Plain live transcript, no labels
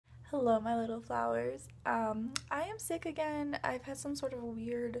Hello, my little flowers. I am sick again. I've had some sort of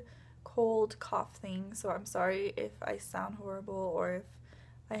weird cold cough thing, so I'm sorry if I sound horrible or if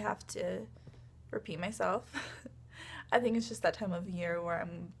I have to repeat myself. I think it's just that time of year where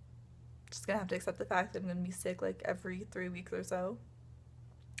I'm just gonna have to accept the fact that I'm gonna be sick like every 3 weeks or so.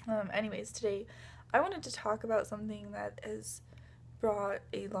 Anyways, today I wanted to talk about something that has brought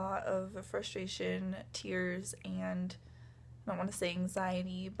a lot of frustration, tears, and I don't want to say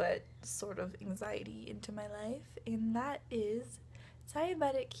anxiety, but sort of anxiety into my life, and that is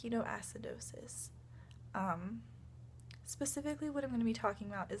diabetic ketoacidosis. Um, Specifically, what I'm going to be talking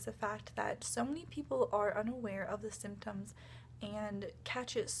about is the fact that so many people are unaware of the symptoms and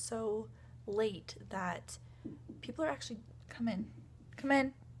catch it so late that people are actually come in, come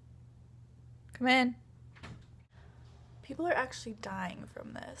in, come in. People are actually dying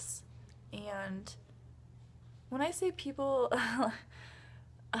from this, and when I say people,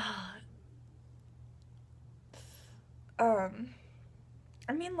 um,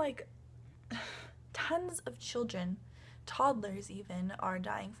 I mean like tons of children, toddlers even, are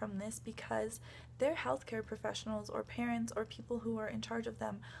dying from this because their healthcare professionals or parents or people who are in charge of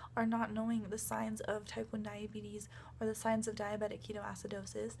them are not knowing the signs of type 1 diabetes or the signs of diabetic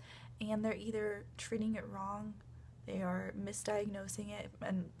ketoacidosis, and they're either treating it wrong, they are misdiagnosing it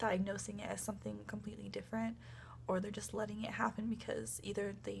and diagnosing it as something completely different, or they're just letting it happen because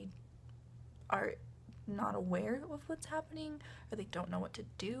either they are not aware of what's happening, or they don't know what to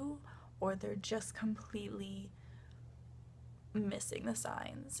do, or they're just completely missing the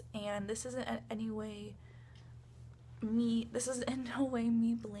signs. And this isn't in any way this is in no way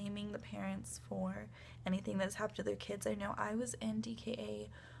me blaming the parents for anything that's happened to their kids. I know I was in DKA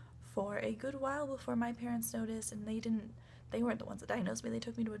for a good while before my parents noticed, and they weren't the ones that diagnosed me. They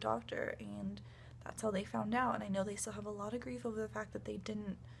took me to a doctor, and that's how they found out. And I know they still have a lot of grief over the fact that they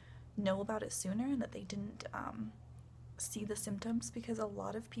didn't know about it sooner and that they didn't see the symptoms, because a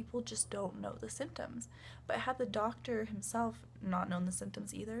lot of people just don't know the symptoms. But had the doctor himself not known the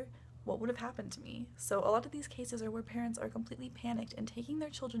symptoms either, what would have happened to me? So a lot of these cases are where parents are completely panicked and taking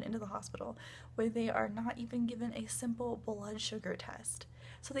their children into the hospital where they are not even given a simple blood sugar test.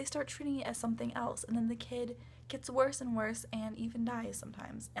 So they start treating it as something else, and then the kid gets worse and worse and even dies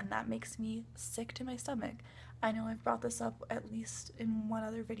sometimes, and that makes me sick to my stomach. I know I've brought this up at least in one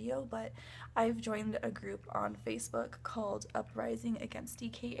other video, but I've joined a group on Facebook called Uprising Against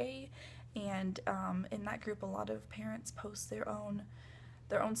DKA, and in that group a lot of parents post their own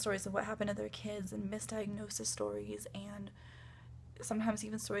stories of what happened to their kids and misdiagnosis stories, and sometimes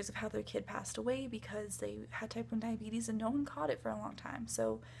even stories of how their kid passed away because they had type 1 diabetes and no one caught it for a long time.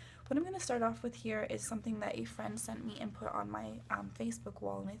 So what I'm going to start off with here is something that a friend sent me and put on my Facebook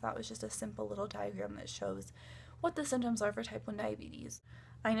wall, and I thought was just a simple little diagram that shows what the symptoms are for type 1 diabetes.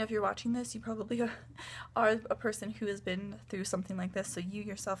 I know if you're watching this, you probably are a person who has been through something like this, so you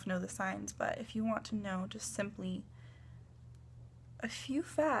yourself know the signs, but if you want to know just simply a few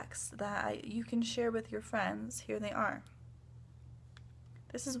facts that you can share with your friends, here they are.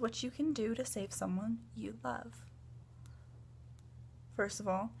 This is what you can do to save someone you love. First of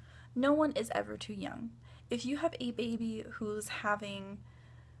all, no one is ever too young. If you have a baby who's having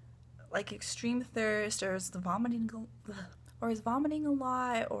like extreme thirst, or is vomiting a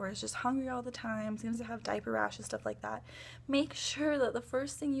lot, or is just hungry all the time, seems to have diaper rashes, stuff like that, make sure that the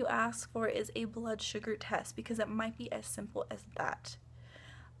first thing you ask for is a blood sugar test, because it might be as simple as that.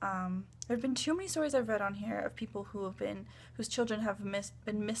 There have been too many stories I've read on here of people whose children have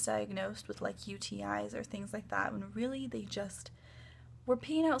been misdiagnosed with like UTIs or things like that, when really they just were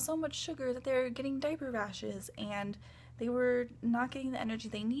peeing out so much sugar that they're getting diaper rashes, and they were not getting the energy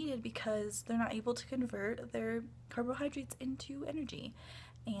they needed because they're not able to convert their carbohydrates into energy.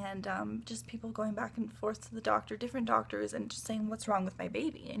 And just people going back and forth to the doctor, different doctors, and just saying, what's wrong with my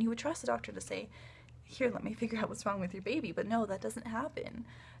baby? And you would trust the doctor to say, here, let me figure out what's wrong with your baby. But no, that doesn't happen.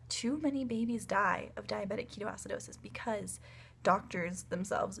 Too many babies die of diabetic ketoacidosis because doctors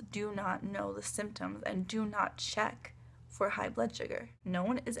themselves do not know the symptoms and do not check for high blood sugar. No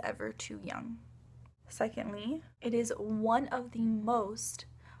one is ever too young. Secondly, it is one of the most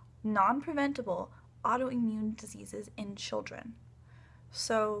non-preventable autoimmune diseases in children.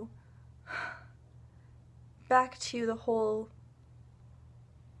 So, back to the whole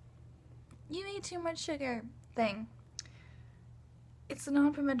you eat too much sugar thing. It's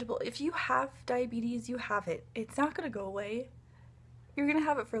non-preventable. If you have diabetes, you have it. It's not going to go away. You're going to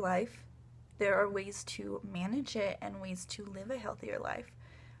have it for life. There are ways to manage it and ways to live a healthier life,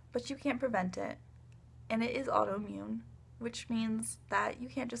 but you can't prevent it. And it is autoimmune, which means that you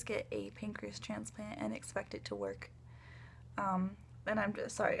can't just get a pancreas transplant and expect it to work. and I'm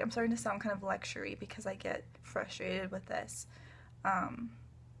starting to sound kind of lectury because I get frustrated with this.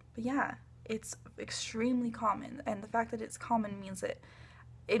 But yeah, it's extremely common, and the fact that it's common means that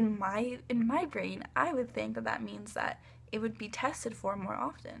in my brain, I would think that that means that it would be tested for more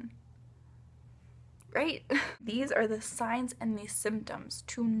often. Right? These are the signs and the symptoms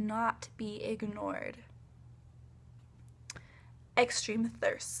to not be ignored. Extreme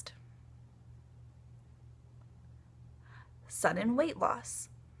thirst. Sudden weight loss.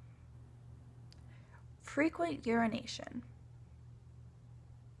 Frequent urination.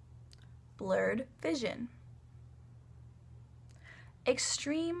 Blurred vision.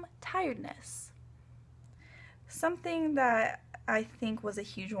 Extreme tiredness. Something that I think was a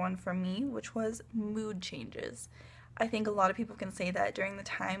huge one for me, which was mood changes. I think a lot of people can say that during the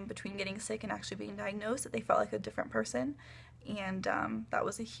time between getting sick and actually being diagnosed that they felt like a different person, and that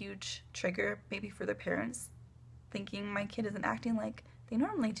was a huge trigger maybe for their parents, thinking my kid isn't acting like they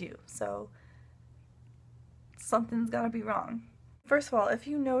normally do, so something's gotta be wrong. First of all, if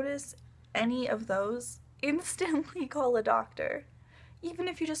you notice any of those, instantly call a doctor. Even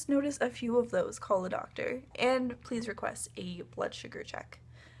if you just notice a few of those, call a doctor. And please request a blood sugar check.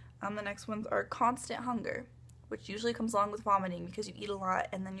 The next ones are constant hunger, which usually comes along with vomiting because you eat a lot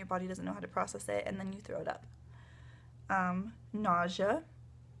and then your body doesn't know how to process it and then you throw it up. Nausea,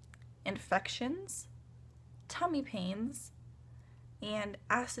 infections, tummy pains, and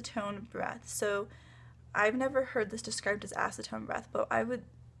acetone breath. So I've never heard this described as acetone breath, but I would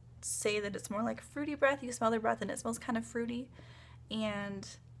say that it's more like fruity breath. You smell their breath and it smells kind of fruity. And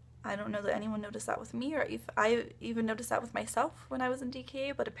I don't know that anyone noticed that with me, or if I even noticed that with myself when I was in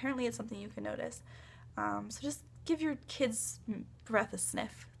DKA, but apparently it's something you can notice. So just give your kid's breath a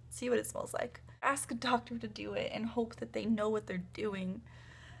sniff. See what it smells like. Ask a doctor to do it and hope that they know what they're doing.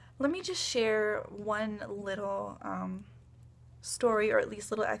 Let me just share one little story, or at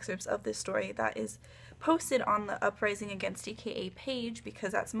least little excerpts of this story that is posted on the Uprising Against DKA page,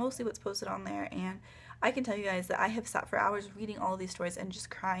 because that's mostly what's posted on there, and I can tell you guys that I have sat for hours reading all of these stories and just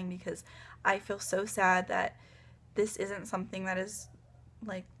crying because I feel so sad that this isn't something that is,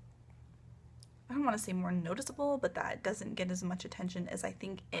 like, I don't want to say more noticeable, but that it doesn't get as much attention as I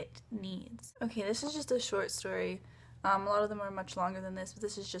think it needs. Okay, this is just a short story. A lot of them are much longer than this, but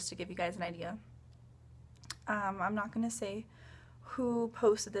this is just to give you guys an idea. I'm not going to say who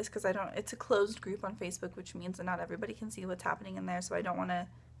posted this because it's a closed group on Facebook, which means that not everybody can see what's happening in there, so I don't want to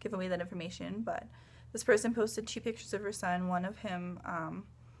give away that information, but this person posted 2 pictures of her son, one of him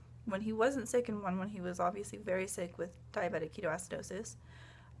when he wasn't sick and one when he was obviously very sick with diabetic ketoacidosis.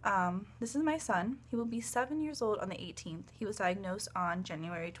 This is my son. He will be 7 years old on the 18th. He was diagnosed on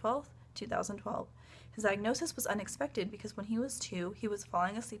January 12th, 2012. His diagnosis was unexpected because when he was 2, he was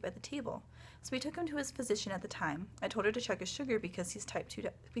falling asleep at the table. So we took him to his physician at the time. I told her to check his sugar because type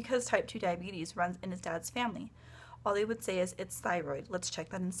 2 diabetes runs in his dad's family. All they would say is, "It's thyroid, let's check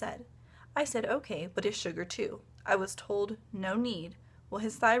that instead." I said, "Okay, but his sugar too." I was told, "No need." Well,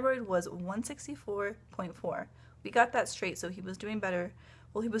 his thyroid was 164.4. We got that straight, so he was doing better.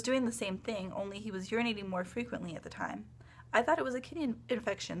 Well, he was doing the same thing, only he was urinating more frequently at the time. I thought it was a kidney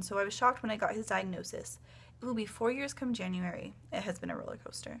infection, so I was shocked when I got his diagnosis. It will be 4 years come January. It has been a roller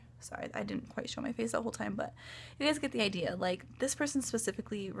coaster. Sorry, I didn't quite show my face that whole time, but you guys get the idea. Like, this person's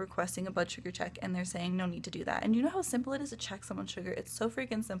specifically requesting a blood sugar check, and they're saying no need to do that. And you know how simple it is to check someone's sugar? It's so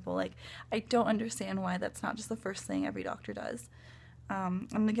freaking simple. Like, I don't understand why that's not just the first thing every doctor does.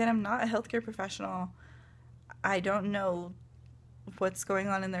 And again, I'm not a healthcare professional. I don't know what's going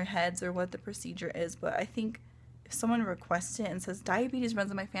on in their heads or what the procedure is, but I think if someone requests it and says, "Diabetes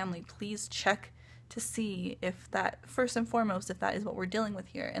runs in my family, please check to see if that, first and foremost, if that is what we're dealing with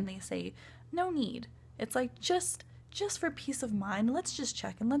here," and they say, "No need." It's like, just for peace of mind, let's just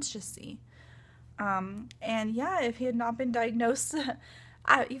check and let's just see. And yeah, if he had not been diagnosed,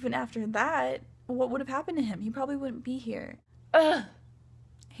 even after that, what would have happened to him? He probably wouldn't be here. Ugh!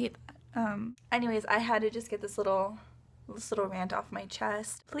 Hate that. Anyways, I had to just get this little rant off my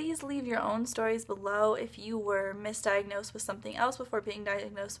chest. Please leave your own stories below if you were misdiagnosed with something else before being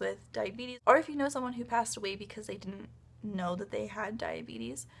diagnosed with diabetes, or if you know someone who passed away because they didn't know that they had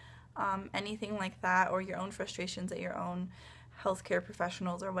diabetes. Anything like that, or your own frustrations at your own healthcare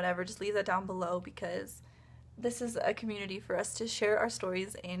professionals or whatever, just leave that down below, because this is a community for us to share our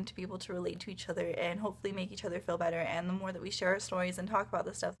stories and to be able to relate to each other and hopefully make each other feel better. And the more that we share our stories and talk about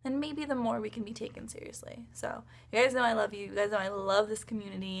this stuff, then maybe the more we can be taken seriously. So you guys know I love you. You guys know I love this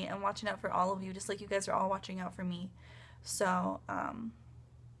community. I'm watching out for all of you, just like you guys are all watching out for me. So